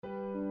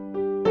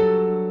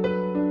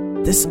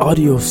This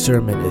audio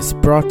sermon is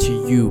brought to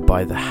you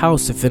by the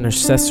House of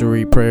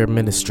Intercessory Prayer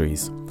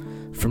Ministries.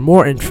 For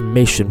more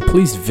information,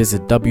 please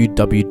visit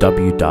www.hipm.org.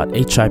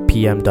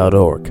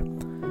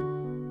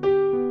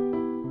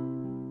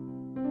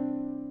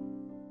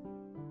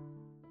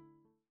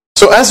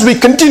 So as we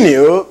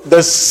continue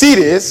the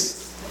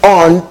series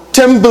on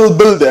temple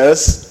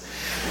builders,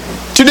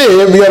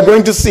 today we are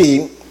going to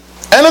see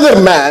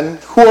another man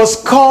who was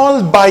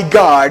called by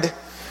God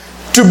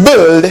to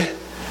build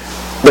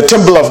the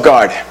temple of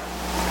God.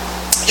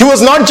 He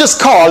was not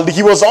just called,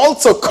 he was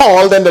also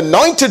called and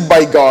anointed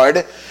by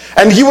God,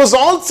 and he was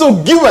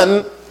also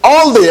given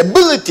all the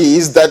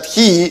abilities that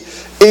he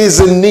is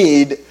in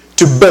need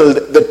to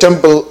build the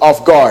temple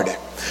of God.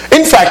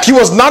 In fact, he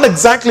was not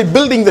exactly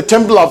building the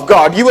temple of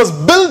God, he was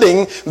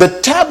building the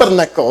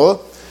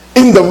tabernacle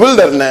in the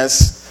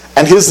wilderness,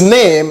 and his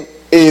name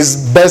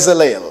is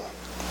Bezalel.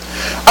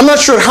 I'm not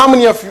sure how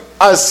many of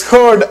us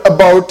heard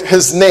about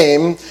his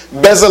name,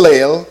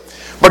 Bezalel,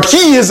 but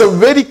he is a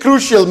very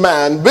crucial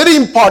man, very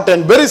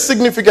important, very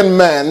significant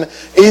man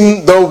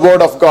in the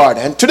Word of God.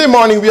 And today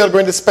morning we are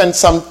going to spend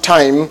some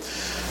time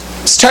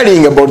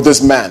studying about this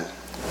man.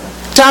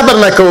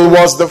 Tabernacle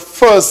was the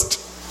first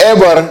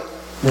ever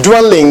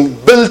dwelling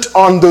built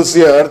on this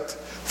earth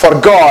for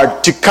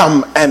God to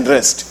come and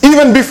rest.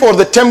 Even before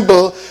the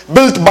temple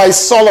built by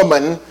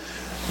Solomon,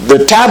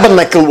 the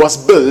tabernacle was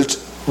built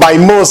by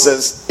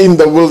Moses in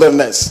the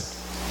wilderness.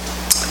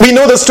 We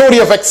know the story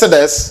of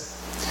Exodus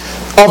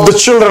of the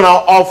children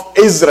of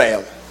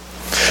Israel.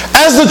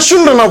 As the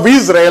children of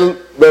Israel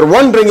were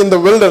wandering in the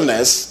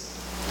wilderness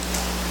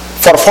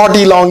for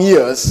 40 long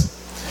years,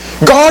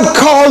 God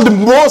called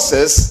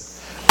Moses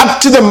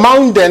up to the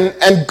mountain,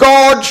 and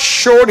God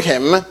showed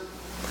him,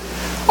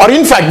 or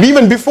in fact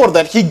even before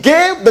that, he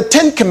gave the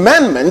 10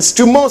 commandments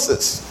to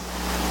Moses.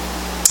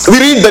 We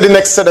read that in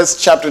Exodus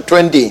chapter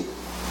 20.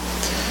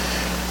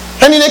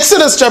 And in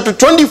Exodus chapter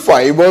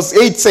 25 verse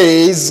 8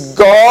 says,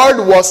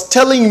 God was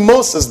telling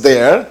Moses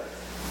there,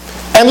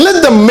 and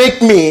let them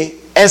make me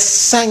a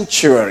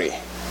sanctuary,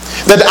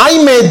 that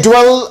I may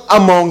dwell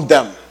among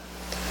them.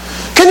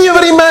 Can you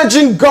ever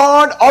imagine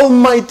God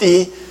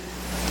Almighty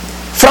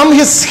from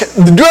his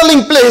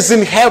dwelling place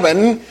in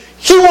heaven?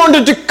 He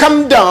wanted to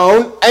come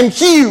down and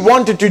he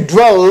wanted to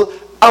dwell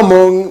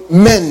among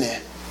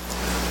men.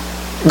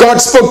 God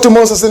spoke to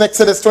Moses in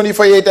Exodus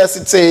 25:8 as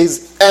it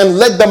says, and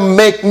let them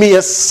make me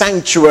a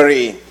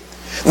sanctuary,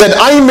 that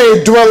I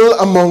may dwell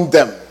among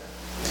them.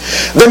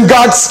 Then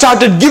God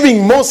started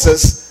giving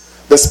Moses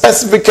the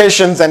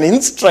specifications and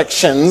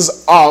instructions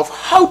of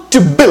how to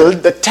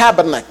build the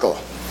tabernacle.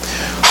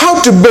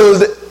 How to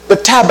build the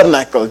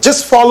tabernacle.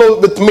 Just follow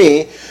with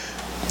me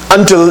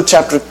until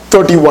chapter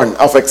 31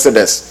 of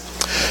Exodus.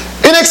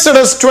 In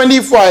Exodus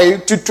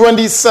 25 to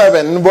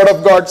 27, Word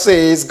of God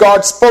says,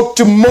 God spoke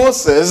to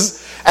Moses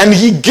and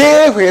he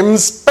gave him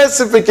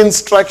specific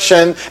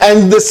instruction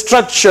and the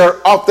structure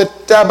of the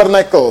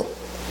tabernacle.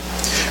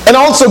 And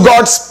also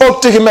God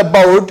spoke to him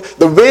about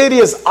the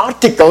various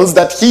articles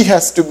that he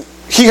had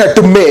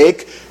to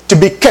make to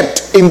be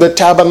kept in the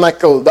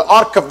tabernacle. The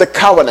Ark of the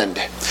Covenant,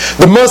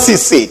 the mercy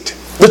seat,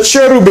 the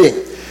cherubim,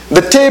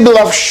 the table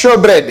of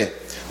showbread,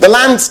 the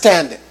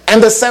lampstand,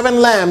 and the 7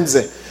 lamps,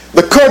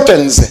 the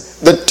curtains,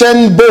 the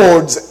 10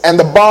 boards, and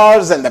the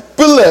bars, and the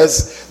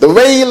pillars, the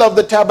veil of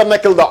the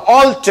tabernacle, the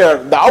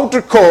altar, the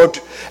outer court,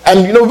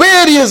 and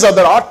various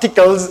other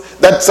articles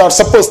that are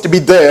supposed to be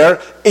there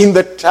in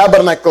the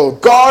tabernacle.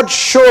 God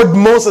showed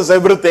Moses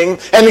everything,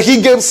 and he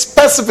gave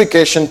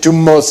specification to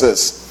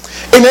Moses.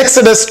 In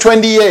Exodus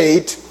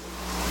 28,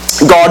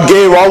 God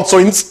gave also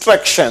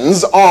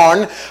instructions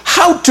on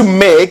how to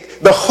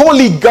make the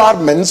holy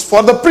garments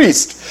for the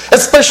priest,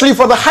 especially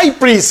for the high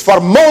priest,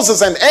 for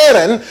Moses and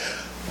Aaron.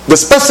 The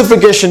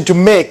specification to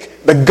make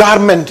the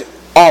garment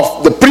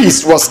of the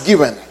priest was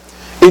given.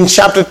 In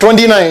chapter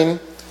 29,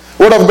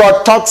 Word of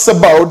God talks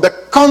about the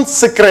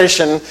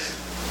consecration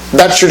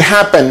that should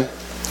happen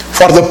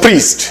for the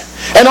priest,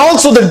 and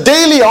also the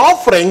daily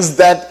offerings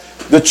that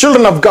the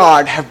children of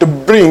God have to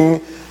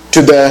bring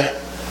to the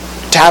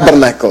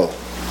tabernacle.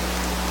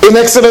 In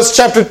Exodus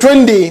chapter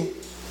 20,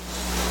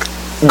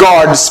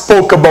 God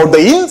spoke about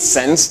the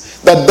incense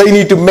that they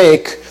need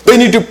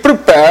to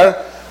prepare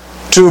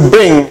to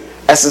bring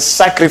as a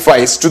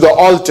sacrifice to the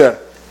altar.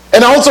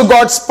 And also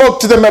God spoke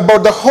to them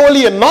about the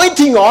holy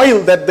anointing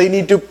oil that they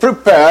need to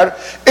prepare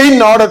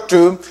in order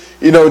to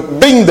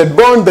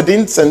burn that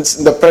incense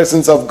in the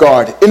presence of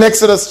God. In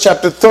Exodus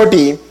chapter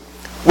 30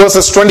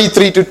 verses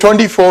 23 to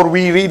 24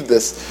 we read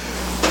this.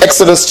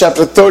 Exodus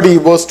chapter 30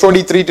 verse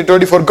 23 to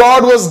 24.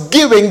 God was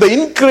giving the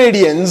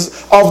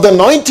ingredients of the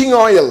anointing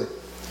oil.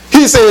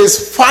 He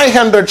says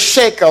 500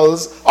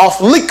 shekels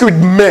of liquid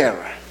myrrh,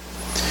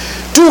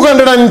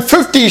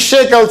 250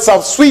 shekels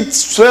of sweet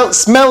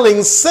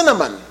smelling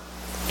cinnamon,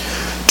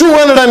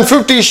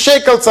 250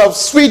 shekels of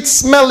sweet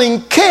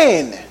smelling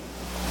cane,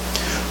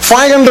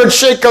 500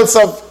 shekels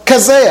of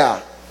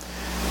cassia,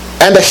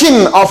 and a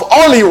hin of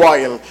olive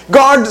oil.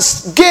 God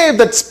gave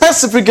that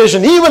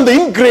specification, even the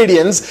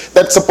ingredients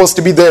that's supposed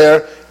to be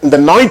there in the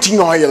anointing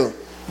oil.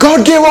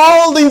 God gave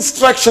all the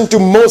instruction to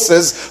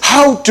Moses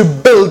how to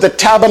build the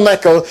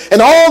tabernacle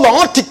and all the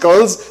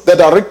articles that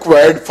are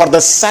required for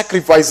the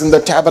sacrifice in the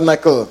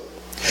tabernacle.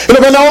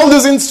 When all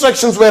these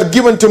instructions were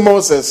given to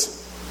Moses,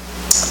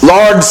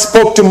 Lord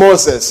spoke to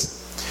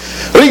Moses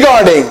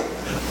regarding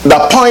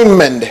the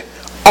appointment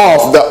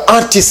of the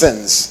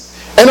artisans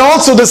and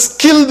also the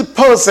skilled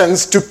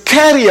persons to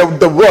carry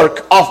out the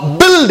work of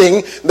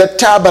building the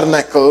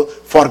tabernacle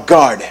for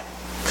God.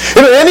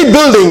 Any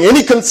building,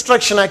 any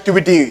construction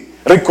activity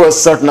requires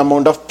certain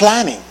amount of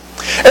planning.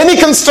 Any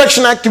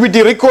construction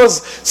activity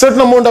requires certain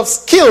amount of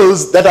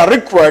skills that are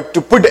required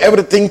to put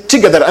everything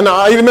together. And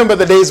I remember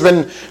the days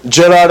when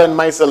Gerard and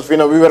myself, we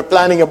were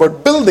planning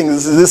about building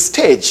this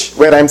stage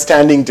where I'm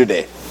standing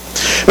today.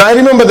 Now I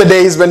remember the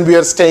days when we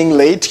were staying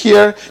late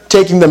here,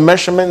 taking the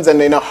measurements,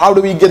 and how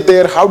do we get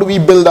there? How do we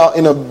build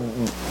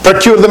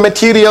procure the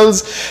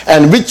materials,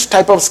 and which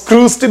type of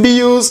screws to be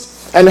used?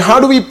 And how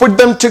do we put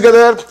them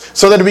together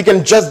so that we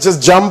can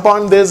just jump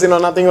on this,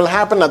 nothing will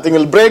happen, nothing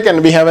will break,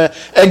 and we have an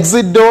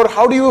exit door.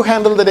 How do you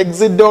handle that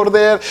exit door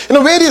there?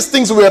 Various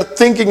things we are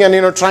thinking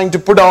and trying to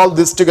put all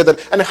this together.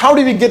 And how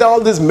do we get all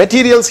these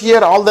materials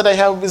here? All that I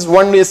have is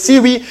one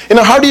CV.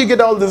 How do you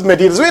get all these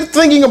materials? We're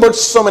thinking about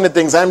so many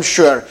things. I'm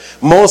sure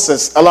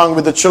Moses, along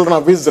with the children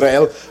of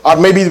Israel, or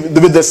maybe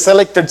with the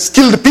selected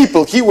skilled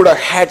people, he would have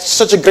had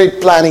such a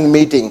great planning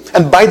meeting.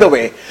 And by the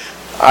way,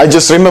 I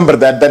just remember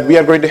that we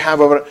are going to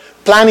have our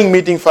planning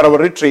meeting for our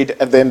retreat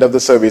at the end of the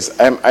service.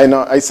 I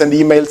know I send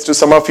emails to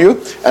some of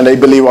you, and I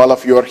believe all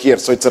of you are here,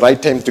 so it's the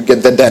right time to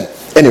get that done.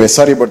 Anyway,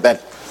 sorry about that.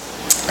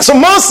 So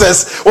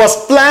Moses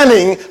was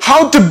planning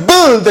how to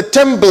build the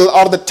temple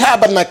or the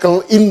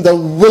tabernacle in the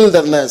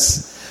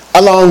wilderness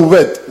along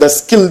with the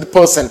skilled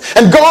person.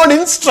 And God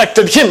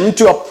instructed him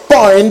to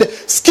appoint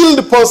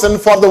skilled person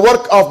for the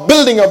work of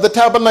building of the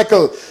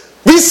tabernacle.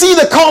 We see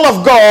the call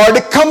of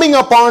God coming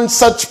upon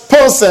such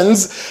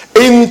persons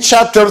in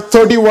chapter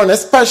 31,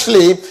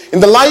 especially in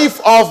the life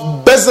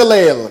of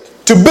Bezalel,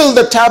 to build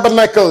the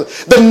tabernacle.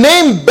 The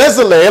name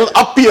Bezalel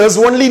appears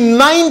only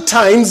 9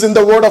 times in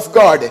the Word of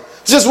God.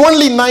 Just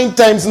only 9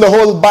 times in the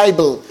whole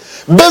Bible.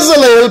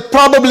 Bezalel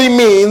probably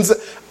means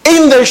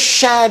in the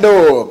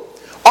shadow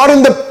or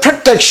in the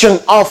protection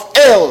of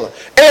El.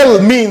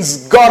 El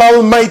means God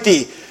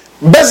Almighty.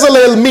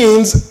 Bezalel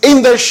means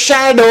in the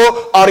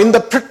shadow or in the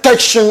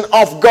protection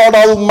of God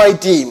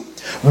Almighty.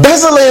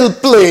 Bezalel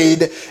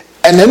played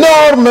an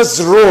enormous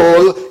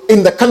role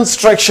in the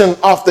construction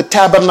of the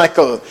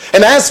tabernacle.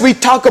 And as we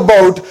talk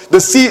about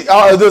the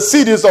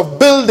series of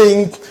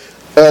building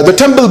the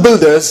temple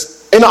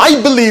builders, and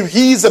I believe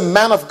he is a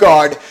man of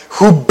God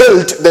who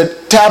built the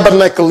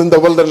tabernacle in the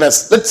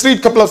wilderness. Let's read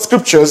a couple of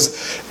scriptures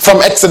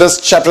from Exodus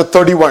chapter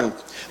 31.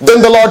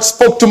 Then the Lord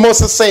spoke to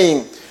Moses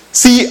saying,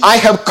 "See, I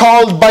have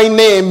called by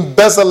name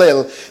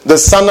Bezalel, the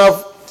son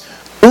of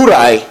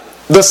Uri,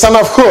 the son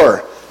of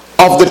Hur,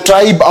 of the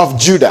tribe of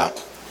Judah.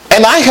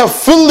 And I have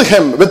filled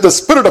him with the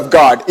Spirit of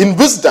God, in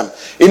wisdom,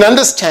 in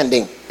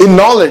understanding, in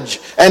knowledge,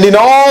 and in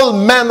all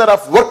manner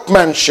of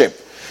workmanship,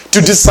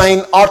 to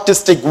design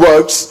artistic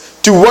works,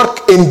 to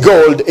work in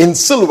gold, in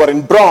silver,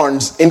 in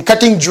bronze, in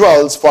cutting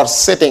jewels for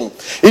setting,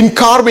 in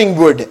carving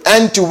wood,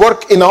 and to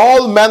work in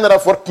all manner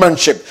of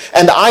workmanship.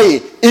 And I,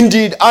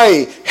 indeed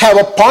I, have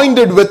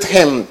appointed with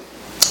him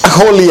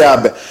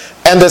Aholiab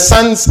and the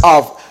sons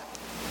of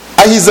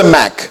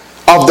Ahisamach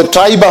of the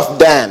tribe of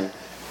Dan.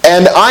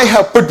 And I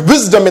have put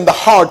wisdom in the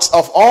hearts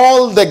of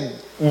all the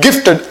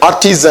gifted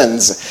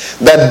artisans,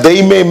 that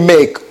they may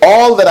make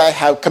all that I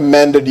have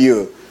commanded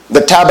you. The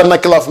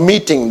tabernacle of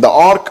meeting, the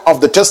ark of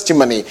the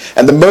testimony,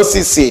 and the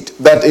mercy seat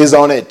that is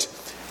on it,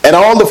 and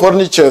all the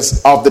furnitures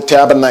of the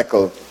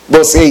tabernacle."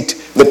 Verse 8,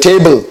 "The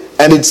table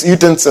and its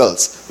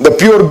utensils, the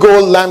pure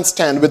gold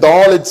lampstand with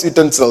all its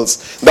utensils,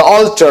 the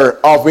altar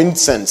of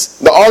incense,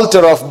 the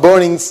altar of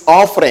burning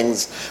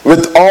offerings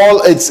with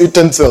all its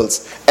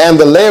utensils, and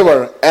the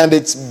laver and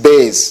its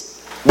base."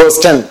 Verse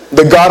 10,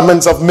 "The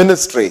garments of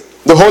ministry,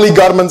 the holy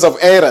garments of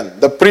Aaron,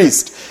 the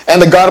priest,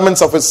 and the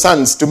garments of his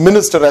sons to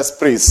minister as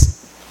priests,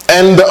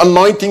 and the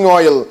anointing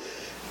oil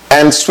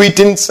and sweet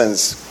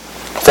incense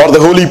for the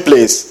holy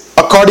place,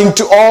 according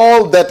to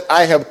all that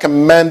I have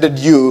commanded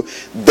you,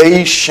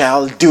 they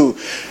shall do."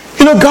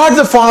 God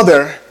the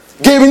Father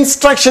gave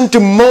instruction to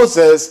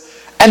Moses,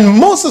 and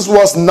Moses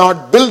was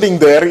not building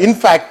there. In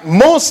fact,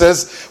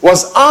 Moses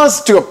was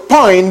asked to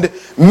appoint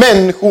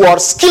men who are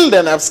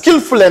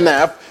skillful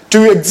enough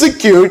to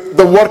execute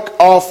the work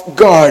of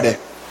God.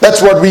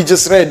 That's what we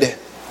just read.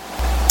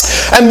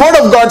 And Word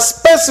of God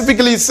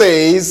specifically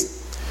says,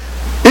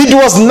 it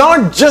was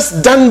not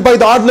just done by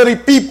the ordinary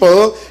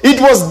people, it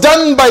was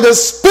done by the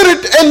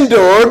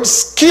Spirit-endowed,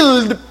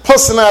 skilled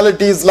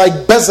personalities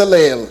like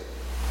Bezalel.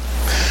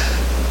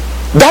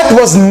 That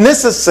was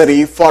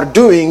necessary for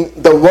doing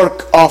the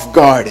work of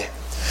God.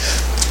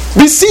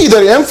 We see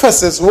the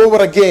emphasis over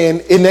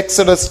again in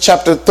Exodus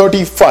chapter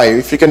 35.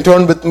 If you can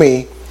turn with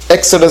me,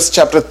 Exodus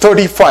chapter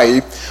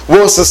 35,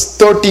 verses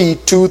 30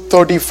 to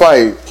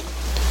 35.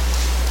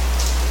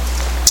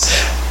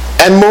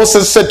 "And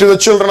Moses said to the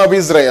children of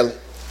Israel,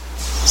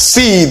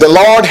 See, the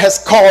Lord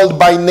has called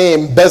by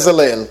name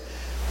Bezalel,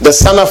 the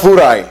son of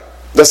Uri,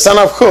 the son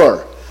of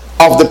Hur,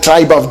 of the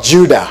tribe of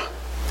Judah.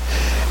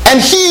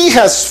 And he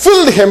has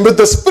filled him with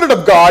the Spirit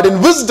of God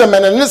in wisdom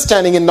and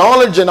understanding, in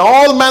knowledge and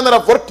all manner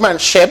of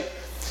workmanship,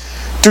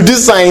 to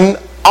design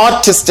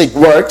artistic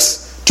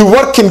works, to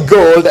work in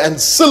gold and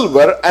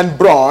silver and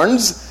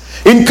bronze,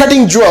 in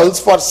cutting jewels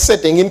for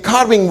setting, in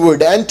carving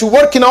wood, and to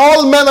work in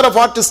all manner of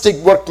artistic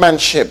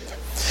workmanship.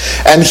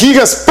 And he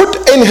has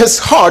put in his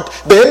heart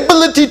the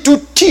ability to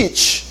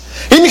teach.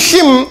 In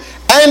him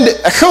and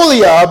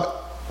Aholiab,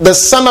 the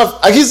son of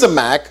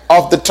Ahisamach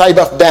of the tribe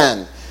of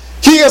Dan.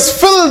 He has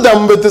filled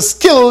them with the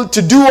skill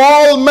to do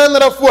all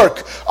manner of work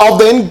of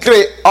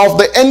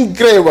the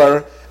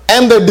engraver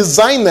and the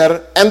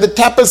designer and the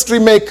tapestry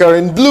maker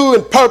in blue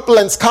and purple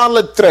and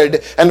scarlet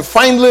thread and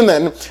fine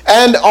linen,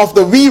 and of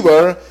the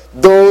weaver,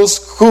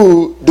 those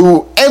who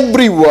do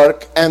every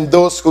work and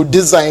those who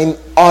design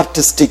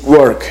artistic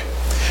work.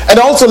 And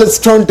also let's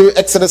turn to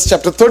Exodus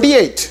chapter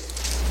 38,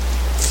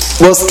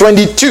 verse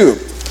 22.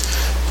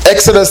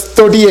 Exodus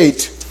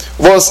 38,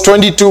 verse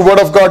 22, Word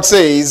of God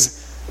says,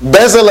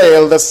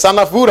 Bezalel, the son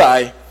of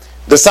Uri,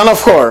 the son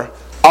of Hur,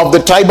 of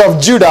the tribe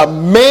of Judah,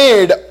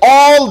 made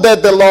all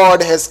that the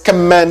Lord has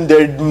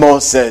commanded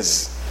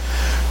Moses.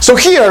 So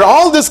here,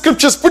 all the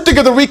scriptures put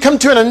together, we come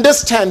to an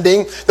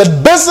understanding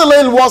that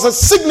Bezalel was a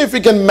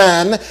significant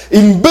man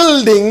in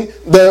building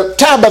the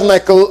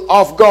tabernacle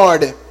of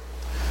God.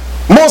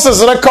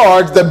 Moses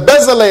records that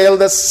Bezalel,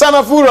 the son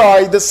of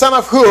Uri, the son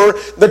of Hur,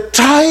 the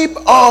tribe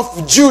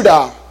of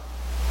Judah.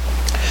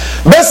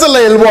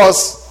 Bezalel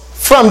was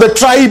from the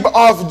tribe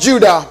of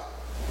Judah.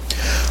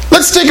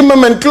 Let's take a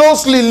moment,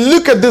 closely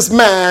look at this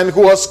man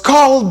who was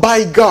called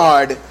by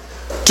God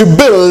to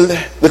build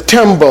the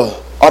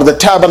temple or the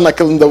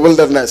tabernacle in the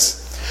wilderness.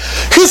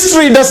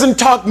 History doesn't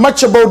talk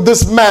much about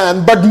this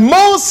man, but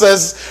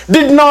Moses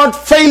did not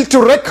fail to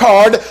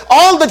record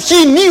all that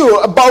he knew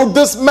about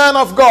this man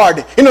of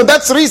God.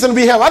 That's the reason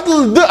we have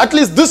at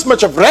least this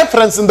much of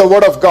reference in the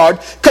Word of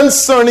God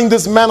concerning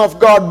this man of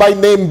God by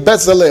name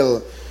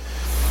Bezalel.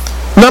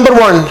 Number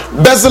one,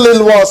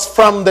 Bezalel was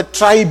from the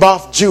tribe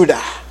of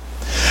Judah.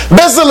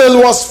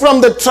 Bezalel was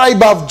from the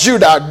tribe of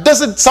Judah.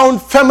 Does it sound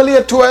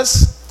familiar to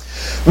us?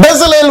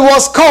 Bezalel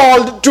was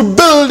called to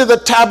build the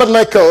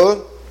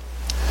tabernacle.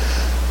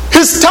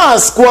 His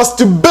task was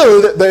to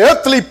build the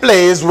earthly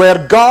place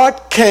where God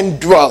can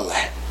dwell.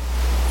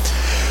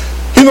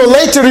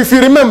 Later, if you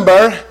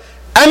remember,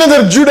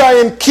 another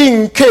Judean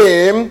king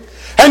came,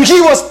 and he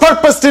was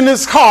purposed in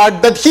his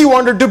heart that he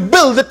wanted to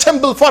build the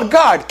temple for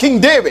God, King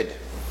David.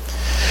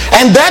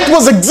 And that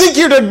was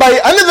executed by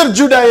another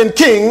Judean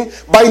king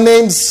by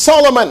name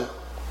Solomon.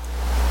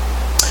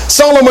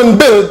 Solomon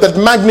built that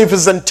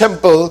magnificent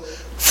temple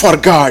for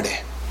God.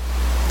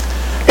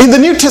 In the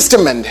New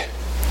Testament,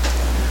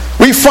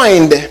 we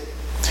find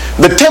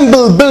the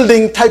temple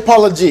building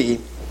typology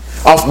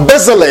of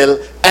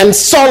Bezalel and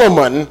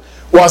Solomon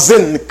was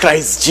in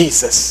Christ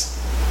Jesus.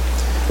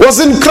 Was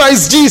in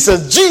Christ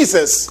Jesus.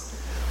 Jesus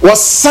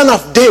was son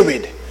of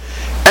David.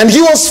 And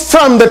he was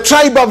from the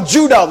tribe of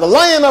Judah, the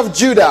Lion of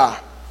Judah,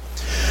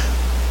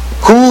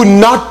 who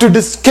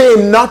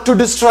came not to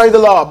destroy the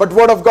law, but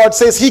Word of God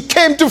says he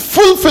came to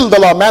fulfill the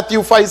law.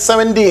 Matthew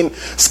 5:17,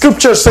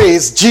 Scripture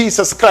says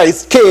Jesus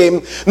Christ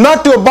came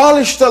not to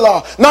abolish the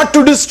law, not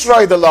to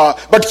destroy the law,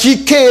 but he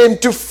came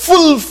to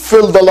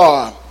fulfill the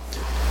law.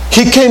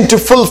 He came to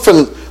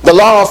fulfill the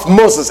law of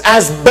Moses,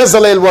 as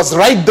Bezalel was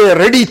right there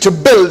ready to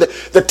build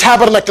the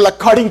tabernacle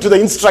according to the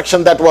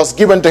instruction that was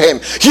given to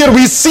him. Here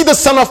we see the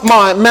Son of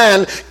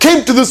Man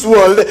came to this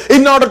world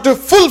in order to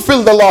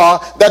fulfill the law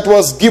that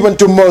was given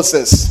to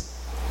Moses.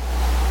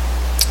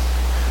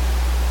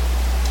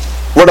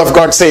 Word of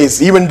God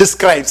says, even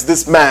describes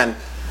this man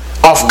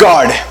of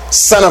God,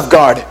 Son of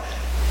God,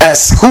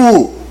 as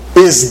who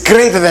is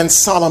greater than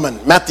Solomon.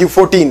 Matthew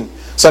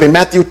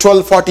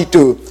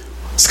 12:42,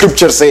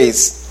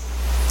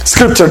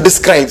 Scripture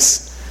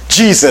describes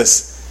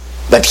Jesus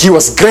that he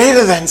was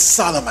greater than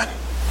Solomon.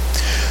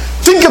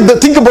 Think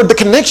about the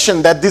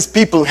connection that these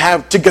people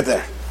have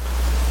together.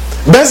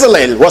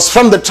 Bezalel was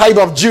from the tribe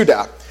of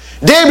Judah.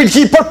 David,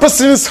 he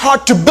purposed in his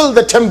heart to build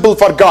the temple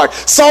for God.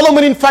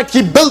 Solomon, in fact,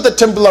 he built the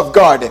temple of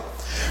God.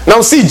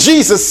 Now see,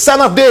 Jesus,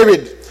 son of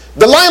David,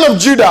 the Lion of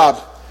Judah,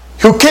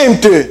 who came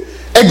to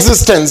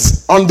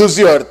existence on this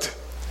earth,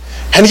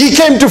 and he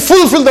came to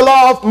fulfill the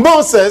law of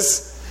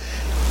Moses.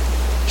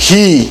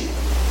 He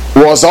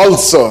was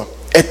also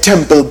a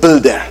temple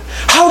builder.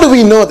 How do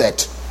we know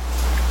that?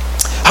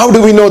 How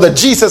do we know that?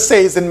 Jesus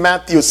says in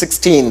Matthew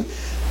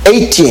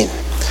 16:18.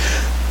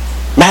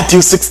 Matthew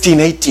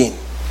 16:18.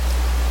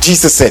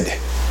 Jesus said,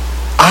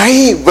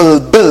 I will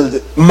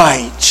build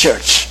my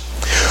church.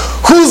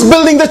 Who's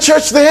building the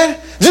church there?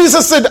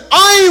 Jesus said,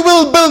 I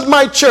will build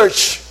my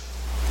church.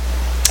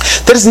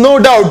 There is no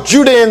doubt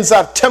Judeans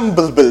are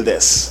temple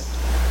builders.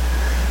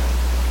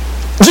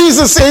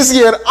 Jesus says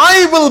here,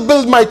 I will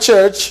build my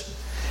church,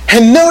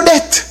 and no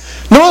death,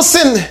 no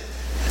sin,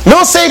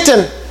 no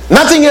Satan,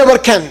 nothing ever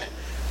can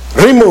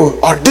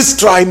remove or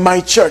destroy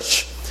my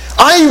church.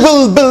 I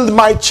will build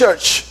my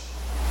church.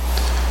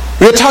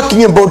 We are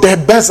talking about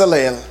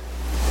Bezalel,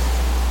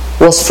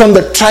 was from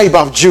the tribe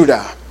of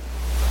Judah.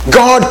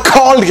 God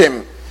called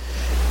him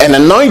and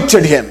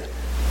anointed him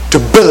to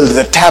build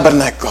the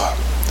tabernacle.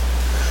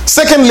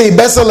 Secondly,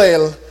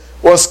 Bezalel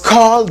was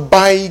called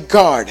by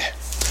God.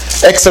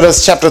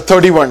 Exodus chapter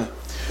 31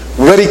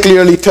 very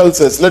clearly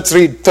tells us. Let's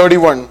read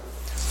 31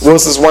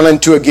 verses 1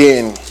 and 2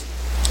 again.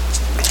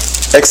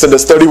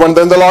 Exodus 31,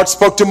 then the Lord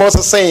spoke to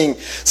Moses saying,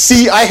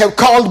 see, I have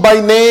called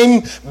by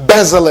name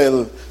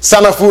Bezalel,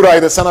 son of Uri,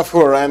 the son of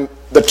Hur, and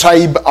the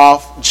tribe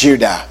of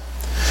Judah.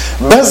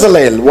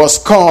 Bezalel was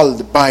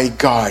called by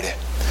God.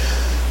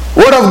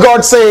 Word of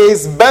God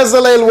says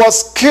Bezalel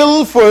was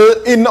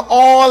skillful in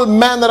all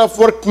manner of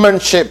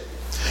workmanship,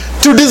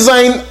 to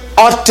design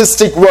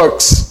artistic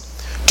works,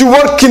 to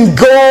work in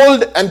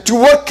gold and to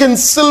work in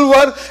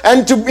silver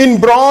and in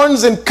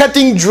bronze and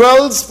cutting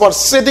jewels, for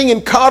setting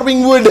and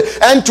carving wood,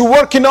 and to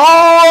work in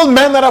all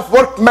manner of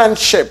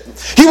workmanship.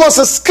 He was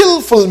a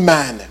skillful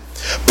man.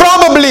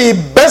 Probably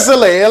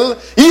Bezalel,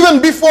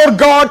 even before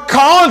God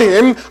called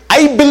him,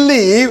 I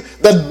believe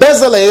that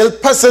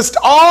Bezalel possessed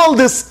all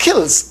the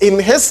skills in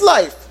his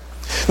life.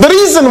 The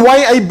reason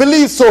why I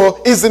believe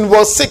so is in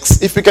verse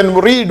 6. If you can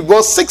read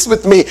verse 6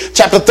 with me,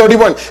 chapter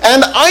 31.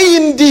 And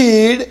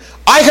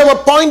I have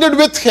appointed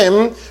with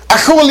him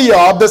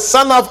Aholiab, the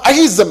son of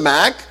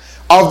Ahisamach,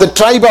 of the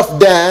tribe of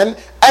Dan,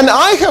 and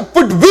I have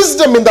put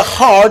wisdom in the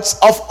hearts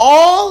of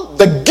all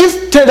the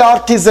gifted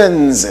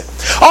artisans.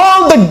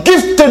 All the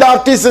gifted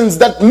artisans,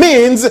 that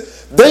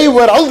means they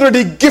were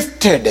already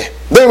gifted.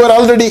 They were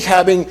already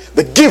having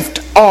the gift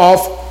of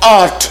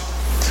art.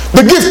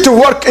 The gift to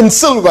work in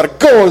silver,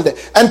 gold,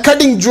 and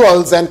cutting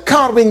jewels and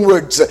carving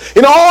woods.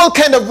 In all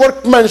kind of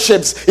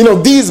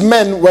workmanships, these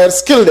men were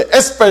skilled,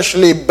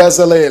 especially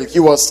Bezalel. He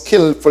was a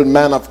skillful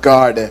man of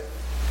God.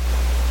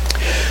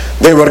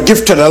 They were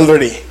gifted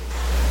already.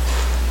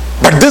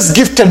 But this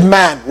gifted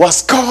man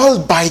was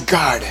called by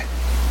God.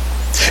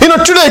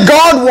 Today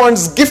God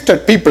wants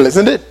gifted people,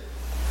 isn't it?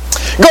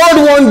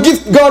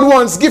 God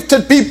wants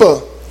gifted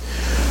people.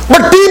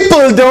 But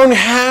people don't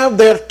have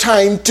their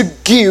time to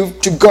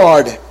give to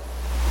God.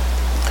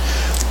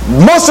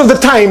 Most of the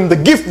time, the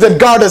gift that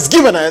God has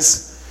given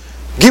us,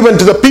 given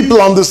to the people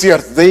on this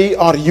earth, they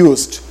are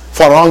used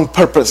for wrong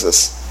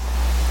purposes.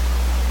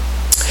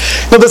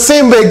 Now, the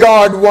same way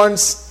God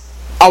wants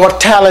our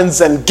talents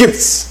and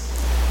gifts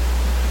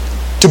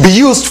to be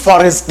used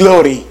for His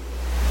glory,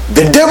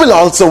 the devil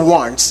also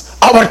wants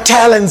our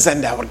talents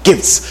and our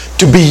gifts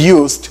to be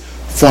used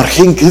for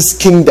His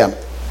kingdom.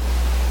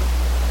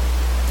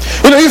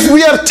 If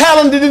we are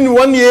talented in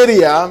one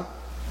area,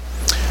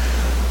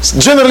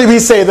 generally we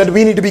say that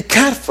we need to be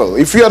careful.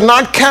 If we are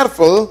not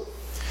careful,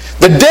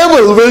 the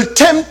devil will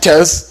tempt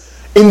us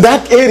in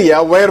that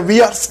area where we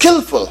are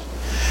skillful.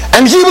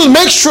 And he will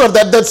make sure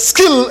that that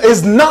skill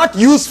is not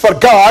used for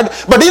God,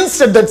 but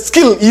instead that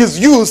skill is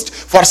used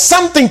for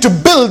something to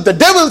build the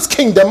devil's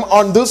kingdom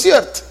on this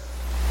earth.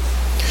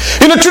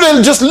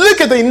 Today, just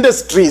look at the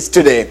industries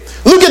today.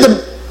 Look at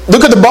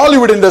the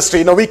Bollywood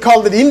industry. We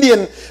call the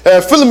Indian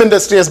film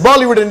industry as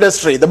Bollywood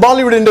industry. The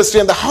Bollywood industry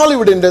and the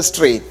Hollywood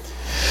industry.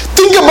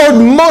 Think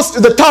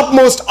about the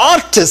topmost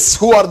artists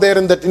who are there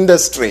in that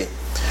industry.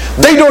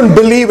 They don't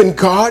believe in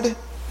God.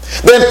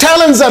 Their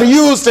talents are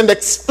used and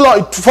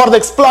for the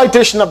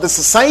exploitation of the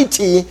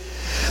society.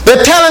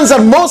 Their talents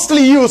are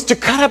mostly used to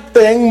corrupt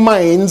the young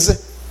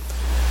minds.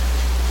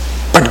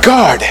 But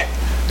God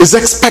is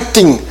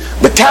expecting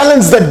the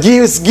talents that He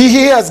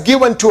has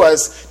given to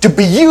us to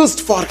be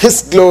used for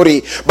His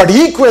glory. But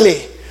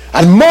equally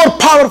and more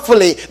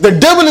powerfully, the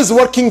devil is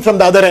working from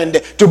the other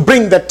end to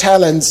bring the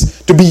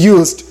talents to be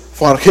used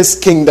for His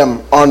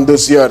kingdom on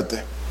this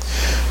earth.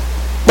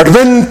 But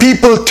when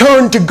people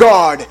turn to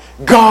God,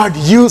 God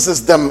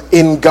uses them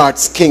in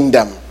God's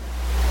kingdom.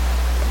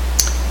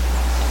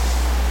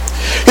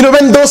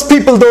 When those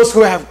people, those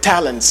who have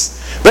talents,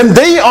 when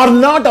they are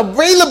not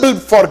available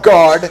for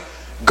God,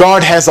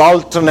 God has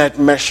alternate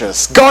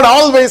measures. God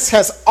always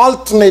has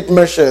alternate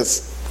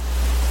measures.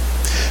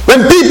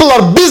 When people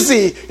are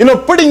busy,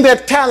 putting their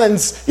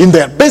talents in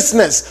their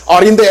business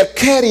or in their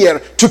career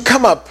to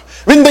come up,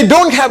 when they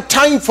don't have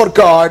time for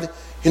God,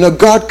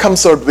 God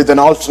comes out with an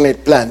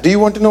alternate plan. Do you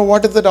want to know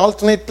what is that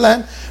alternate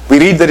plan? We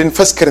read that in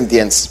 1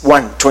 Corinthians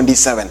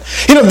 1:27.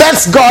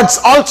 That's God's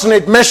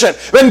alternate measure.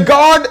 When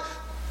God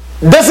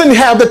doesn't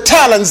have the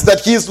talents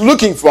that He is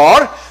looking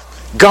for,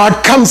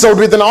 God comes out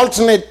with an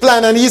alternate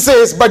plan and He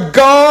says, but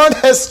God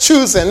has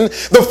chosen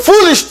the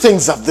foolish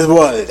things of the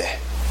world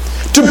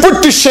to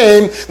put to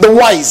shame the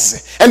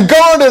wise. And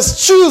God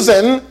has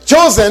chosen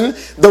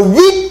the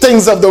weak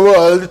things of the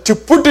world to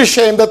put to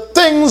shame the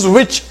things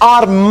which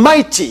are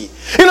mighty.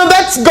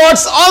 That's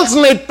God's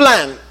alternate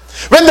plan.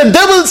 When the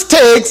devil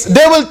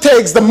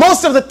takes the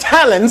most of the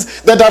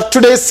talents that are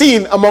today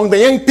seen among the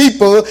young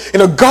people,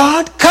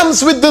 God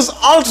comes with this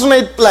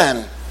alternate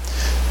plan.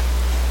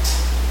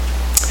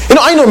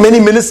 I know many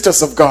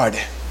ministers of God.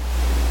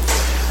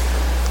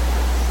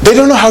 They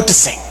don't know how to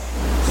sing.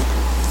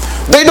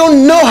 They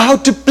don't know how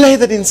to play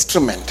that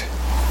instrument.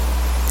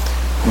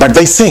 but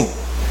they sing.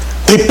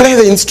 They play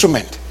the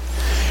instrument.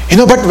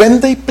 But when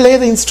they play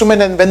the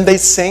instrument and when they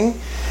sing,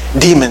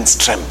 demons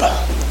tremble.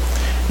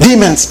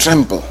 Demons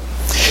tremble.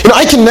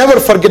 I can never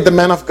forget the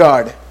man of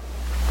God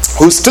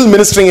who's still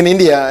ministering in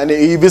India, and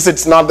he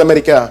visits North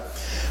America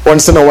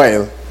once in a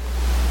while.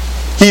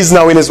 He is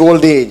now in his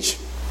old age.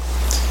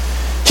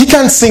 He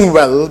can't sing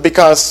well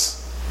because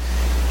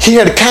he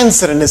had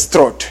cancer in his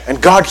throat,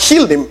 and God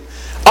healed him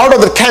out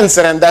of the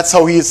cancer, and that's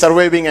how he is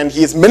surviving and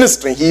he is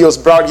ministering. He was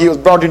brought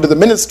into the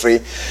ministry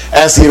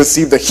as he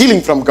received the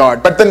healing from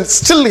God. But then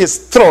still his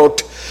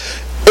throat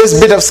is a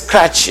bit of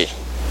scratchy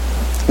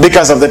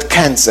because of that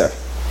cancer.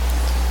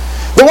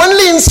 The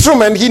only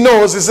instrument he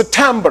knows is a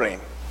tambourine.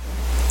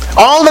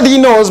 All that he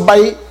knows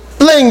by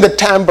playing the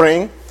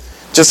tambourine,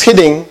 just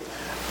hitting,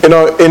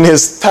 in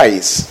his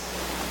thighs.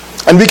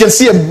 And we can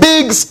see a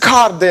big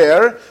scar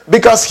there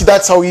because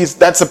that's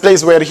a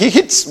place where he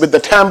hits with the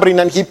tambourine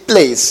and he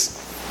plays.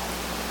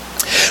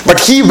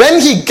 But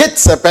when he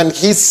gets up and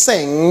he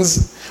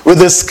sings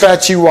with his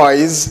scratchy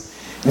voice,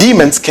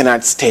 demons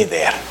cannot stay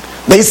there.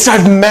 They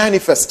start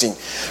manifesting.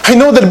 I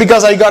know that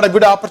because I got a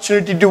good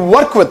opportunity to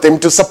work with him,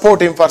 to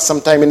support him for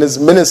some time in his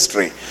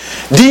ministry.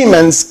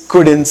 Demons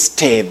couldn't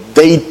stay.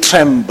 They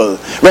tremble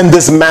when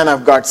this man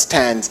of God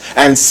stands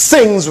and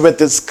sings with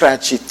his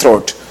scratchy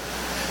throat.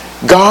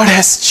 God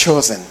has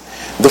chosen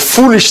the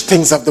foolish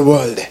things of the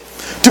world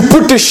to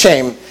put to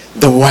shame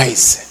the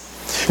wise.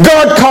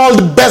 God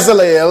called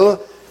Bezalel.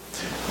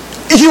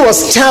 He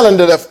was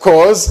talented, of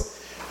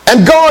course,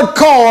 and God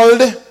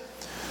called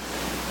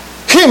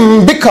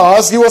him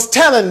because he was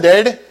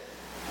talented.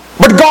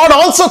 But God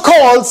also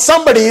called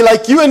somebody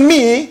like you and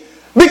me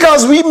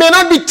because we may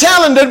not be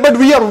talented, but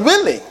we are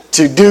willing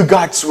to do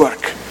God's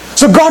work.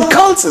 So God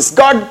calls us.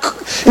 God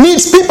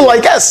needs people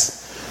like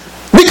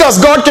us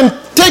because God can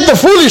take the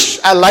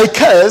foolish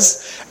like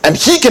us and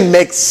he can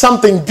make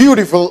something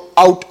beautiful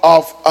out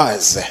of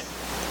us.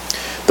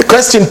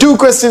 Two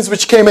questions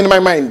which came in my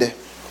mind.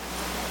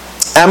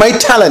 Am I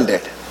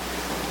talented?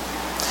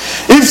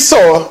 If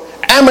so,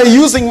 am I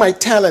using my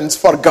talents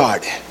for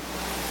God?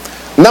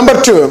 Number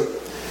 2,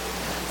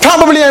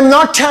 probably I'm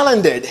not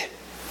talented.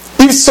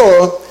 If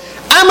so,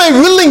 am I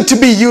willing to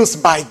be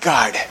used by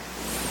God?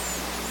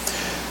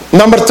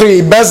 Number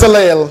 3,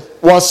 Bezalel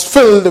was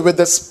filled with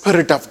the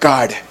Spirit of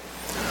God.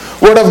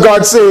 Word of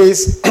God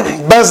says,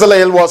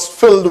 Bezalel was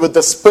filled with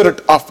the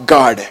Spirit of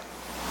God.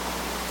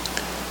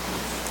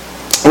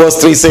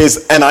 Verse 3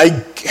 says, and I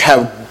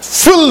have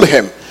filled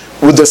him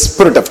with the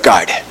Spirit of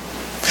God.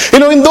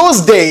 In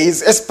those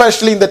days,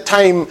 especially in the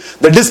time,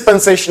 the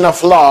dispensation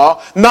of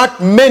law, not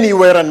many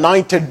were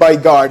anointed by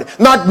God.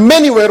 Not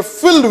many were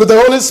filled with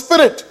the Holy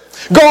Spirit.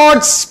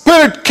 God's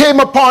Spirit came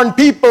upon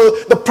people,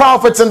 the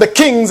prophets and the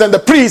kings and the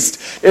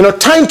priests,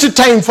 time to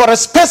time for a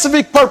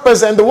specific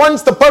purpose. And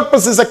once the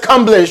purpose is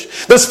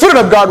accomplished, the Spirit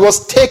of God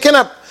was taken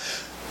up.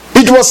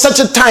 It was such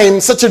a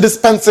time, such a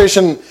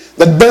dispensation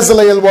that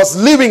Bezalel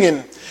was living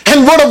in.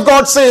 And Word of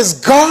God says,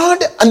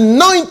 God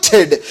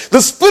anointed.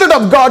 The Spirit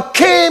of God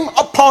came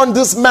upon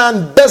this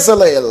man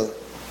Bezalel.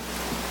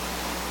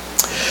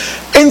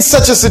 In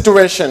such a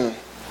situation,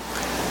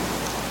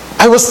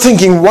 I was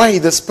thinking why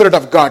the Spirit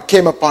of God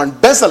came upon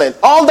Bezalel.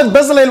 All that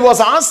Bezalel was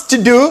asked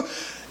to do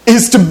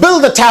is to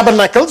build the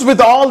tabernacles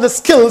with all the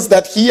skills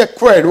that he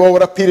acquired over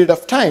a period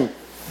of time.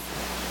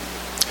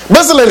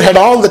 Bezalel had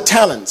all the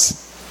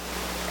talents.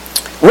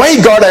 Why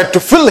God had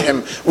to fill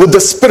him with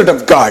the Spirit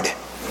of God?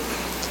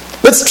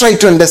 Let's try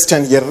to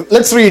understand here.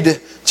 Let's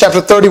read chapter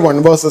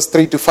 31, verses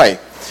 3 to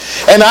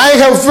 5. And I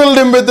have filled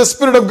him with the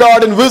Spirit of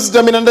God in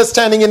wisdom, in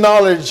understanding, in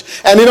knowledge,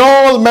 and in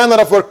all manner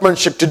of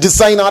workmanship, to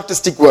design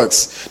artistic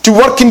works, to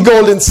work in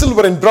gold and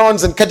silver and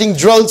bronze, and cutting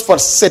jewels for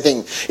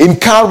setting, in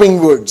carving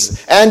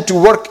woods, and to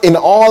work in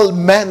all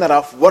manner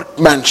of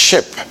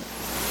workmanship.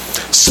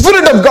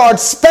 Spirit of God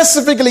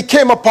specifically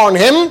came upon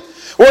him.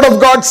 Word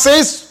of God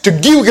says to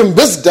give him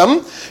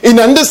wisdom in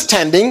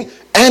understanding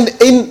and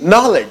in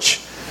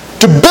knowledge.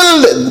 To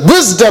build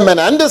wisdom and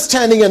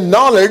understanding and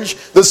knowledge,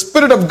 the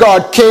Spirit of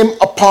God came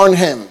upon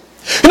him.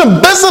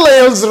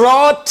 Bezalel's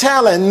raw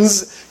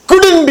talents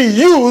couldn't be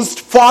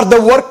used for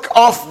the work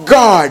of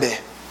God.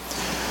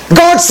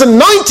 God's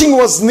anointing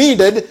was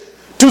needed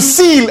to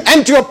seal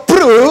and to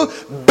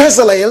approve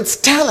Bezalel's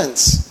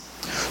talents.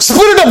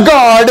 Spirit of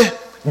God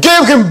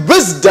gave him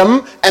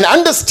wisdom and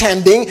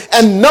understanding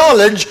and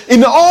knowledge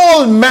in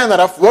all manner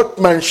of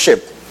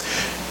workmanship.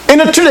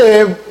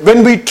 Today,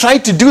 when we try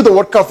to do the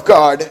work of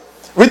God,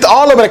 with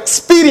all our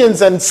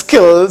experience and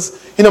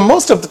skills,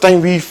 most of the time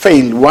we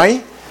fail.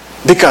 Why?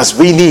 Because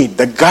we need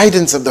the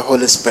guidance of the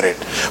Holy Spirit.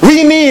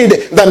 We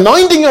need the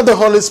anointing of the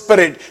Holy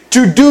Spirit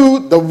to do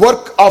the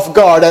work of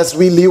God as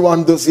we live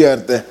on this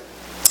earth.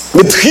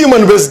 With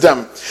human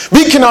wisdom,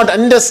 we cannot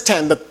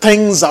understand the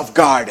things of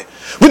God.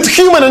 With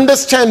human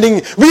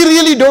understanding, we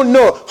really don't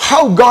know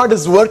how God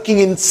is working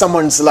in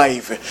someone's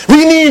life.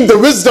 We need the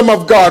wisdom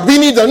of God. We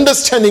need the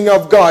understanding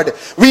of God.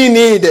 We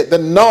need the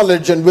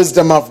knowledge and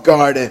wisdom of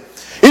God.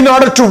 In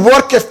order to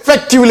work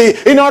effectively,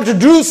 in order to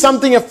do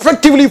something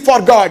effectively for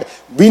God,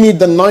 we need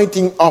the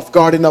anointing of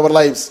God in our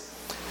lives.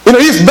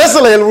 If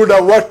Bezalel would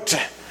have worked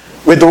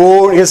with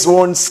his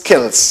own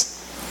skills,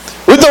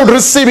 without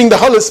receiving the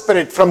Holy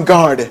Spirit from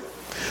God,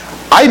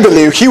 I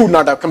believe he would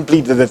not have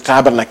completed the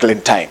tabernacle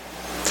in time.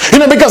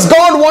 Because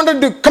God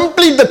wanted to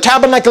complete the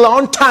tabernacle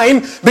on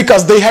time,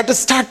 because they had to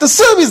start the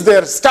service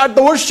there, start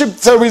the worship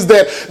service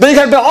there. They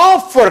had to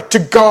offer to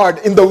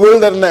God in the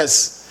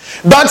wilderness.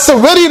 That's the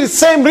very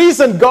same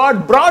reason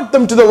God brought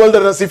them to the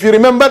wilderness. If you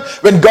remember,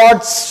 when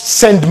God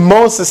sent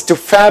Moses to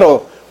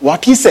Pharaoh,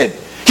 what he said?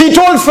 He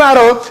told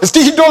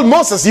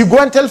Moses, you go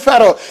and tell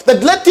Pharaoh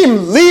that let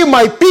him leave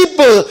my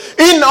people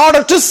in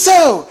order to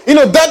serve.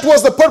 That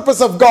was the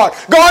purpose of God.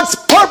 God's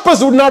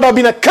purpose would not have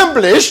been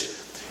accomplished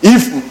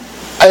if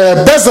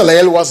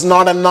Bezalel was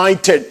not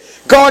anointed.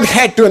 God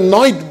had to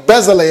anoint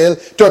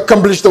Bezalel to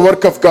accomplish the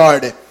work of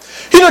God.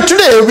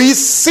 Today we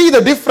see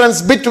the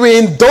difference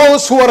between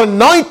those who are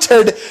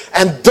anointed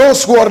and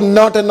those who are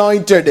not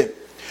anointed.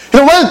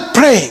 While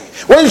praying,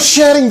 while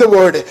sharing the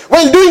word,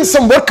 while doing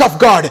some work of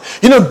God,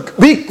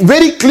 we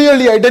very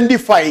clearly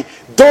identify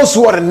those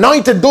who are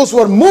anointed, those who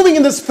are moving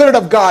in the Spirit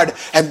of God,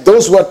 and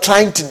those who are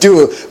trying to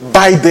do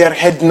by their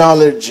head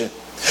knowledge.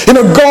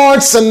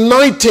 God's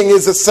anointing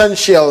is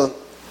essential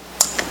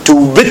to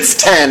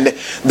withstand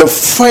the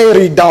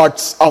fiery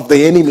darts of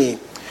the enemy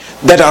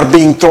that are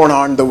being thrown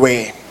on the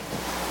way.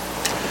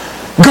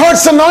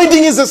 God's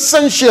anointing is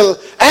essential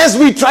as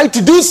we try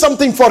to do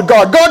something for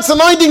God. God's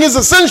anointing is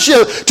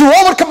essential to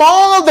overcome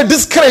all the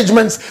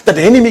discouragements that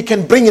the enemy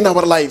can bring in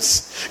our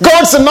lives.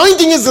 God's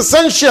anointing is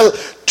essential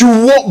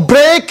to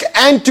break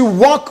and to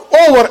walk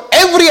over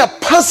every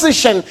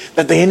opposition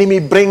that the enemy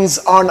brings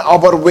on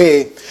our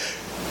way.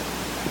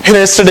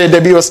 Yesterday,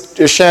 Debbie was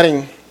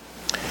sharing.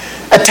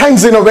 At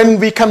times, when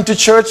we come to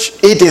church,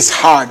 it is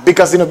hard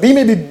because, we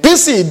may be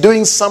busy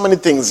doing so many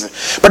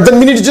things. But then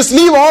we need to just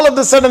leave all of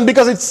a sudden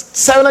because it's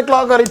 7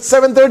 o'clock or it's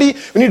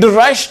 7:30. We need to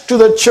rush to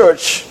the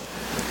church.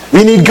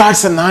 We need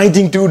God's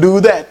anointing to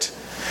do that.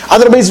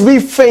 Otherwise, we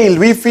fail.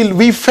 We feel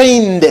we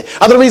faint.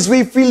 Otherwise,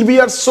 we feel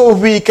we are so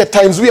weak at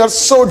times. We are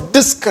so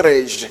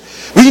discouraged.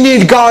 We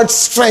need God's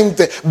strength.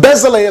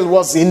 Bezalel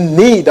was in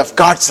need of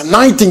God's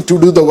anointing to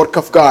do the work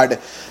of God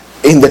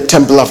in the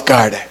temple of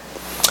God.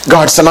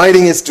 God's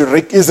anointing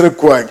is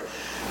required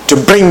to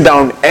bring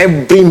down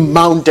every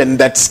mountain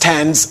that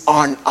stands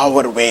on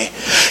our way.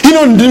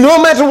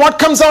 No matter what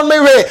comes on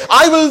my way,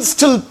 I will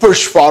still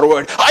push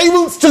forward. I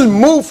will still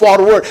move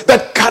forward.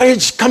 That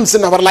courage comes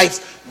in our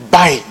lives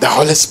by the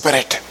Holy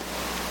Spirit.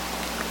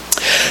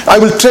 I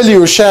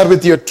will share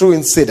with you a true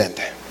incident.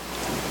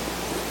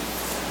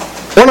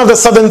 One of the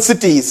southern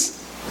cities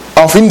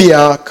of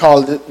India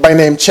by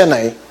name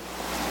Chennai,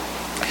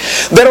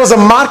 there was a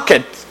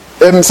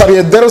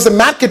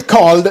market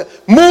called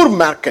Moor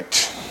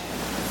Market.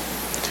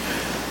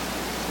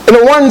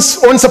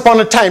 Once upon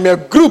a time, a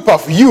group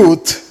of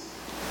youth,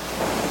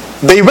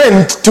 they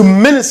went to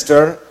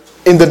minister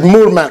in the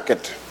Moor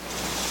Market.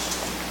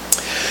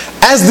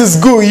 As this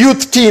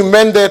youth team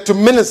went there to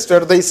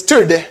minister, they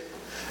stood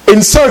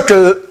in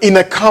circle in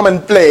a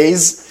common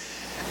place,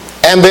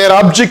 and their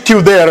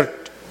objective there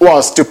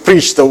was to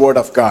preach the word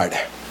of God.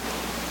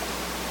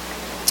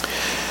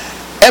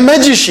 A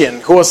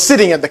magician who was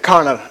sitting at the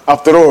corner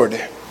of the road,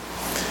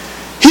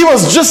 he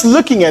was just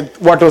looking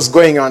at what was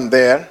going on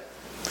there.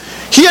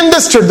 He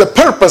understood the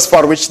purpose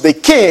for which they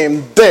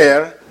came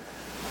there.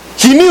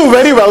 He knew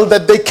very well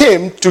that they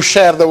came to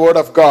share the word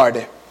of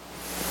God.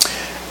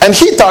 And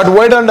he thought,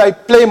 why don't I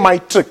play my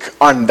trick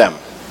on them?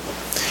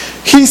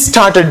 He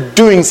started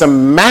doing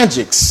some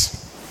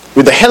magics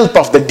with the help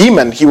of the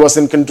demon he was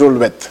in control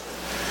with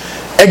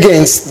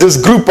against this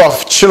group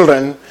of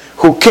children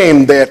who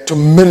came there to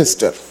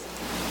minister.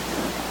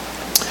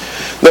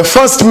 The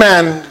first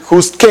man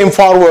who came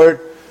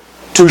forward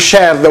to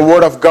share the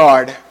word of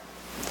God,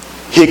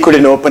 he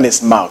couldn't open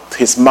his mouth.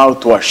 His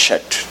mouth was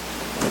shut.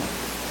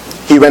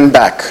 He went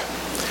back.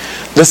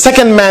 The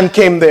second man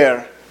came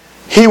there.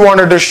 He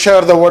wanted to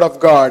share the word of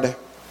God.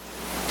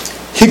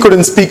 He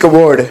couldn't speak a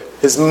word.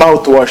 His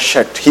mouth was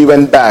shut. He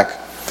went back.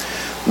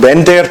 The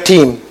entire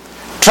team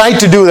tried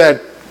to do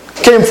that,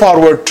 came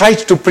forward, tried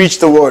to preach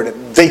the word.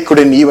 They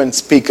couldn't even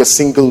speak a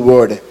single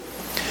word.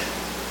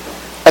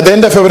 At the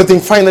end of everything,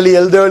 finally,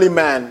 an elderly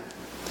man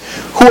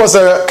who was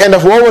a kind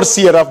of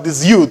overseer of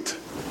this youth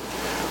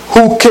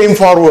who came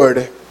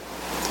forward.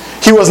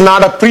 He was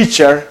not a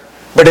preacher,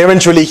 but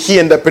eventually he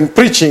ended up in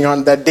preaching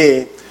on that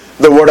day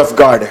the word of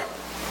God.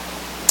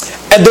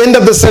 At the end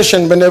of the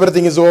session, when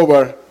everything is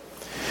over,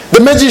 the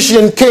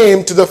magician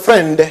came to the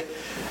friend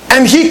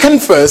and he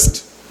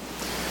confessed.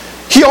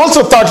 He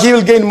also thought he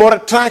will gain more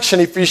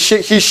attraction if he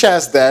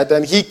shares that.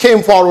 And he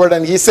came forward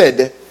and he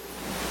said,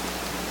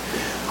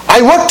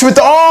 I worked with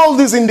all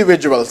these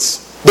individuals.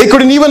 They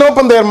couldn't even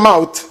open their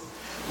mouth,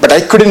 but I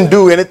couldn't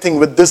do anything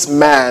with this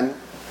man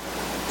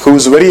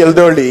who's very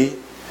elderly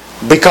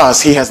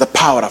because he has the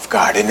power of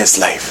God in his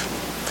life.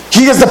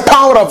 He has the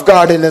power of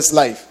God in his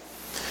life.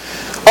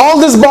 All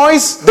these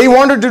boys, they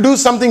wanted to do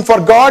something for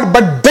God,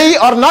 but they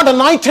are not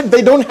anointed.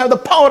 They don't have the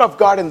power of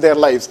God in their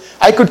lives.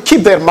 I could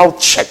keep their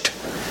mouth shut.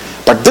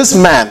 But this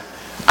man,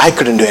 I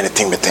couldn't do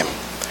anything with him.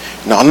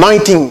 Now,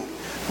 anointing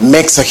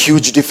makes a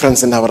huge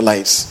difference in our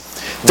lives.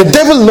 The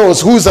devil knows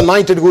who is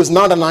anointed, who is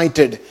not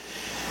anointed.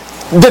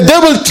 The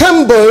devil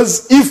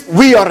trembles if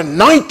we are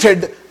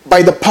anointed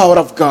by the power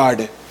of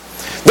God.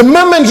 The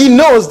moment he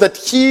knows that,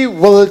 he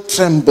will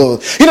tremble.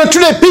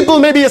 Today people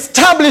maybe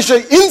establish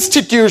an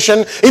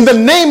institution in the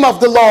name of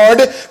the Lord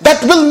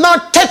that will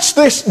not touch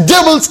the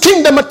devil's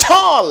kingdom at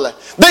all.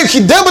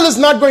 The devil is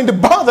not going to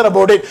bother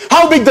about it.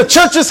 How big the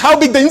church is, how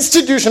big the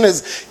institution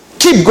is.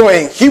 Keep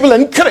going. He will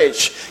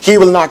encourage. He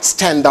will not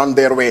stand on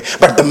their way.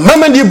 But the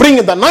moment you bring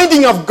in the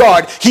anointing of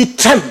God, he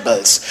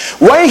trembles.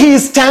 Why he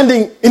is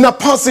standing in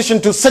opposition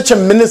to such a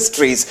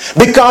ministries?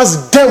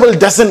 Because devil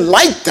doesn't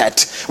like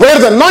that. Where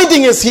the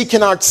anointing is, he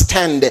cannot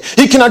stand.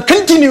 He cannot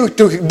continue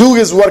to do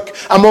his work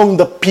among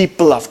the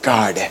people of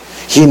God.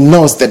 He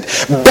knows that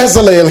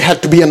Bezalel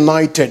had to be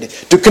anointed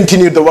to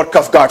continue the work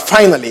of God.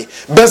 Finally,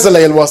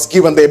 Bezalel was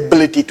given the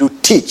ability to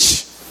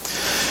teach.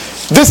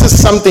 This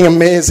is something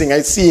amazing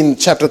I see in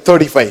chapter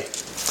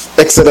 35,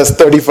 Exodus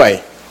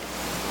 35,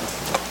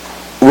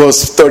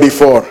 verse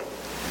 34.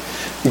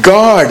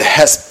 God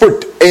has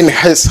put in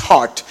his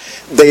heart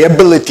the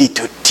ability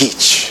to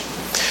teach.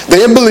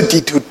 The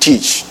ability to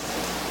teach.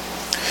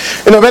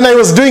 When I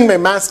was doing my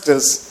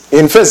master's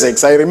in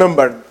physics, I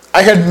remember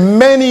I had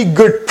many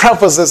good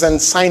professors and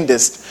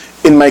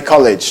scientists in my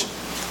college.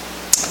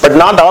 But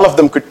not all of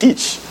them could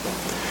teach.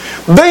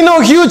 They know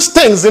huge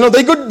things, they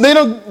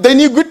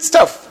knew good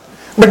stuff.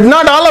 But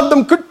not all of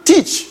them could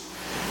teach.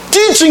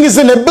 Teaching is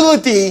an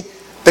ability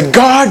that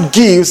God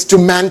gives to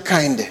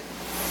mankind.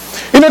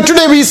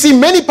 Today we see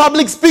many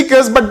public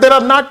speakers, but there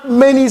are not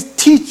many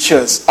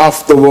teachers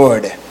of the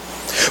word.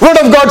 Word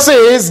of God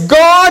says,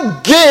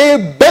 God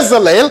gave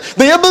Bezalel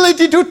the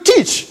ability to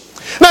teach.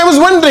 Now I was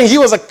wondering, he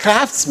was a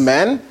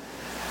craftsman.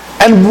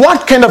 And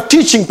what kind of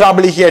teaching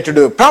probably he had to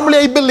do? Probably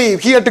I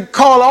believe he had to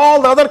call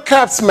all the other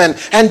craftsmen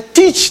and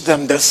teach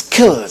them the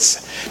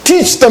skills.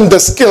 Teach them the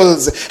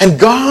skills. And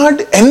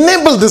God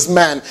enabled this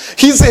man.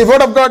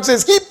 Word of God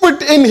says, he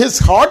put in his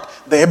heart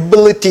the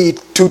ability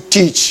to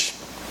teach.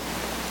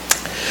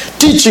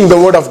 Teaching the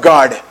word of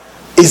God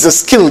is a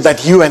skill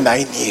that you and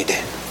I need.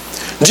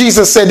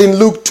 Jesus said in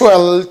Luke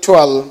 12,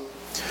 chapter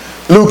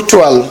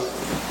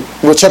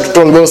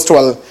 12, verse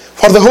 12,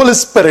 for the Holy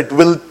Spirit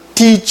will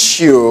teach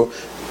you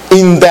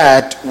in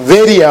that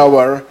very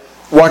hour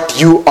what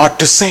you ought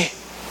to say.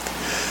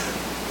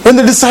 When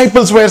the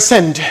disciples were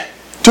sent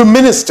to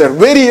minister,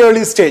 very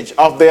early stage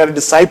of their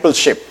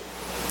discipleship,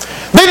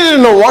 they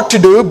didn't know what to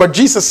do, but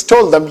Jesus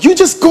told them, you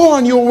just go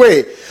on your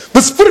way.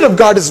 The Spirit of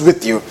God is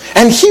with you,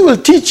 and he will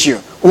teach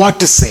you what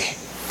to say.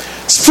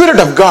 Spirit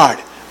of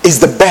God is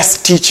the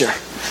best teacher.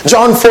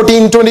 John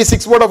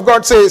 14:26, word of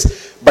God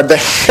says, but the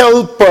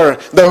Helper,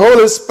 the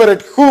Holy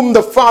Spirit, whom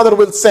the Father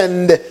will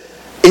send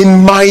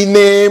in my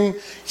name,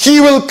 he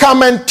will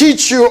come and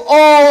teach you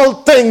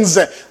all things.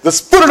 The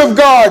Spirit of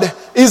God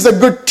is a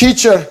good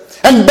teacher.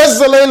 And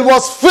Bezalel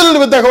was filled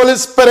with the Holy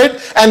Spirit.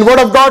 And word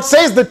of God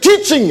says the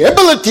teaching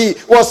ability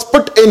was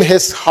put in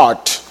his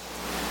heart.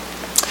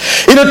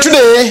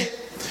 Today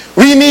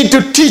we need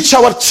to teach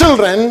our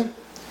children.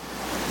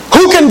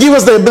 Who can give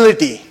us the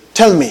ability?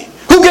 Tell me.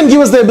 Who can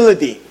give us the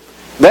ability?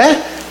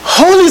 The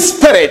Holy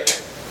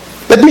Spirit.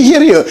 Let me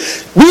hear you.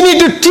 We need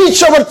to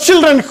teach our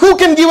children. Who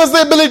can give us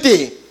the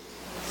ability?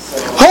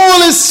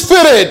 Holy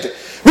Spirit.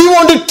 We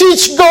want to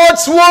teach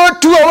God's word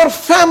to our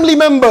family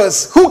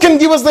members. Who can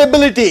give us the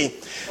ability?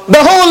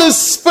 The Holy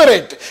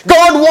Spirit.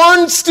 God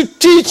wants to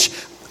teach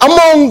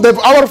among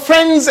our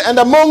friends and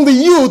among the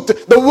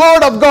youth the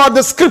word of God,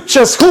 the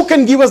scriptures. Who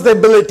can give us the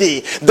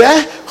ability?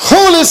 The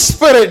Holy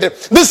Spirit.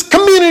 This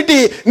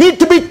community need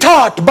to be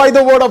taught by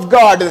the word of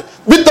God,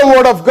 with the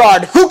word of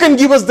God. Who can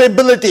give us the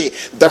ability?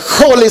 The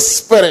Holy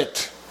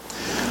Spirit.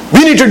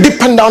 We need to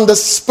depend on the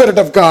Spirit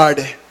of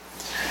God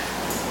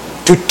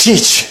to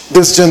teach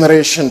this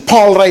generation.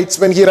 Paul writes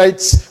when he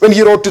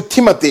wrote to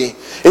Timothy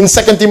in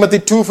 2 Timothy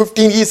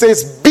 2:15, he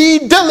says,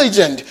 be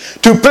diligent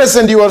to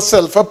present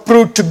yourself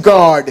approved to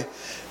God,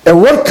 a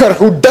worker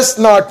who does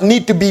not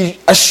need to be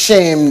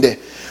ashamed,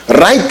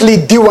 rightly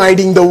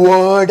dividing the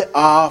word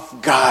of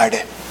God.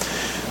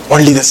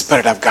 Only the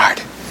Spirit of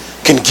God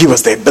can give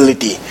us the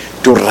ability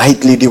to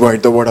rightly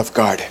divide the word of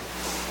God.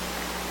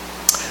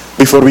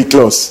 Before we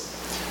close,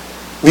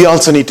 we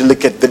also need to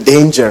look at the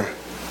danger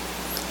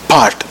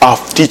part of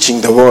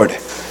teaching the word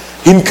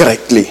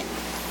incorrectly.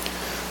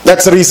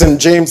 That's the reason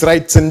James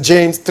writes in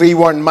James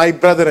 3:1, my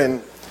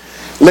brethren,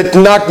 let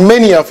not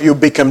many of you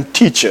become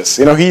teachers.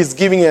 He is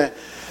giving a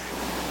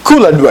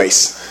cool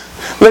advice.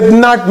 Let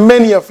not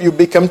many of you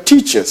become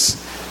teachers,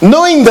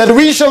 knowing that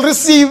we shall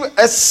receive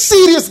a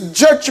serious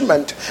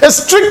judgment, a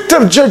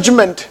stricter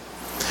judgment.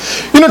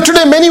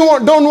 Today many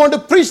don't want to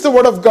preach the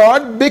word of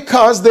God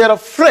because they are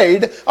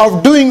afraid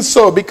of doing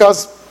so,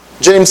 because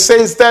James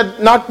says that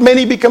not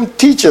many become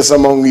teachers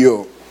among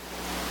you.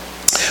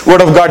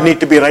 Word of God need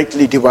to be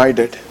rightly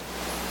divided.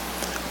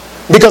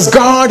 Because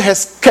God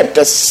has kept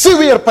a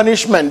severe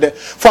punishment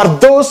for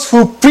those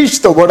who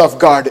preach the word of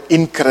God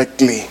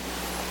incorrectly.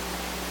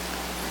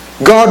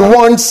 God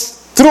wants,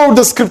 throughout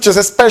the scriptures,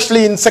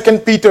 especially in 2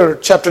 Peter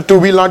chapter 2,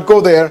 we'll not go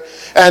there,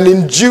 and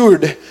in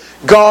Jude,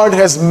 God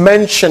has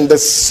mentioned the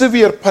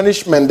severe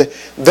punishment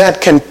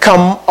that can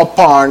come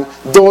upon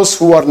those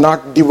who are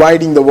not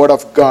dividing the word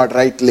of God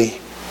rightly.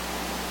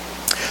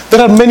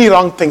 There are many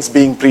wrong things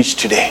being preached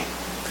today,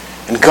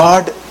 and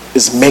God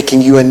is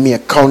making you and me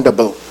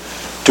accountable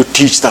to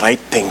teach the right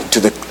thing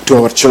to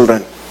our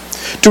children,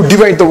 to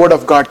divide the word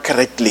of God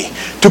correctly,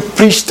 to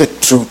preach the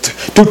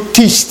truth, to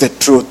teach the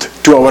truth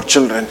to our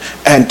children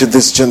and to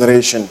this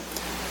generation.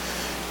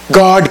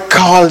 God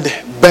called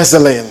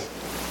Bezalel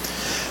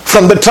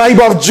from the tribe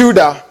of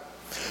Judah.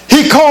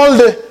 He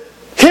called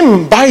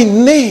him by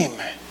name.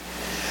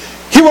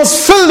 He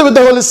was filled with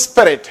the Holy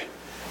Spirit,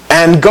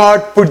 and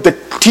God put the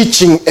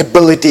teaching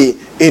ability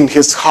in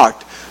his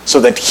heart so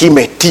that he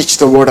may teach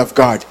the word of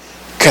God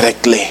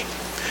correctly.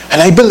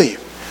 And I believe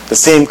the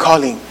same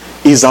calling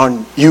is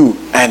on you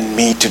and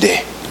me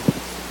today.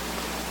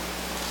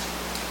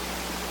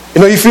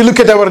 If you look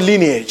at our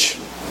lineage,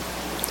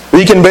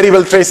 we can very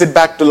well trace it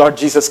back to Lord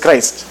Jesus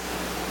Christ,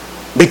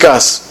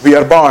 because we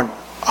are born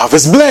of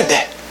his blood.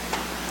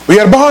 We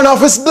are born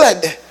of his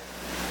blood.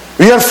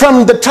 We are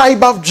from the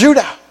tribe of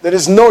Judah. There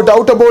is no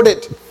doubt about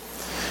it.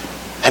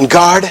 And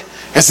God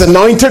has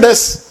anointed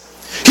us.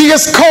 He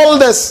has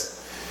called us.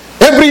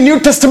 Every New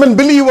Testament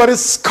believer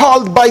is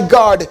called by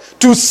God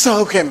to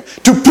serve him,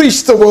 to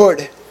preach the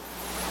word.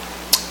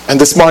 And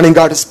this morning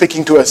God is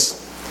speaking to us.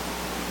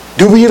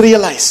 Do we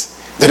realize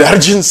that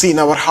urgency in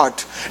our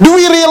heart? Do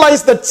we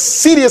realize that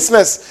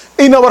seriousness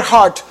in our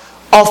heart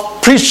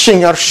of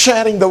preaching or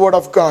sharing the word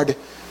of God,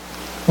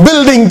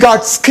 building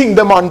God's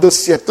kingdom on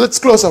this earth? Let's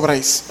close our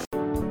eyes.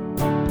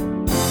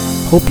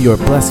 Hope you are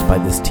blessed by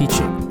this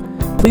teaching.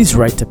 Please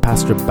write to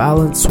Pastor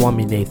Balan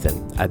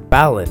Swaminathan at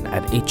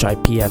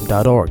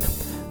balan@hipm.org.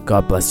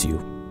 God bless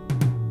you.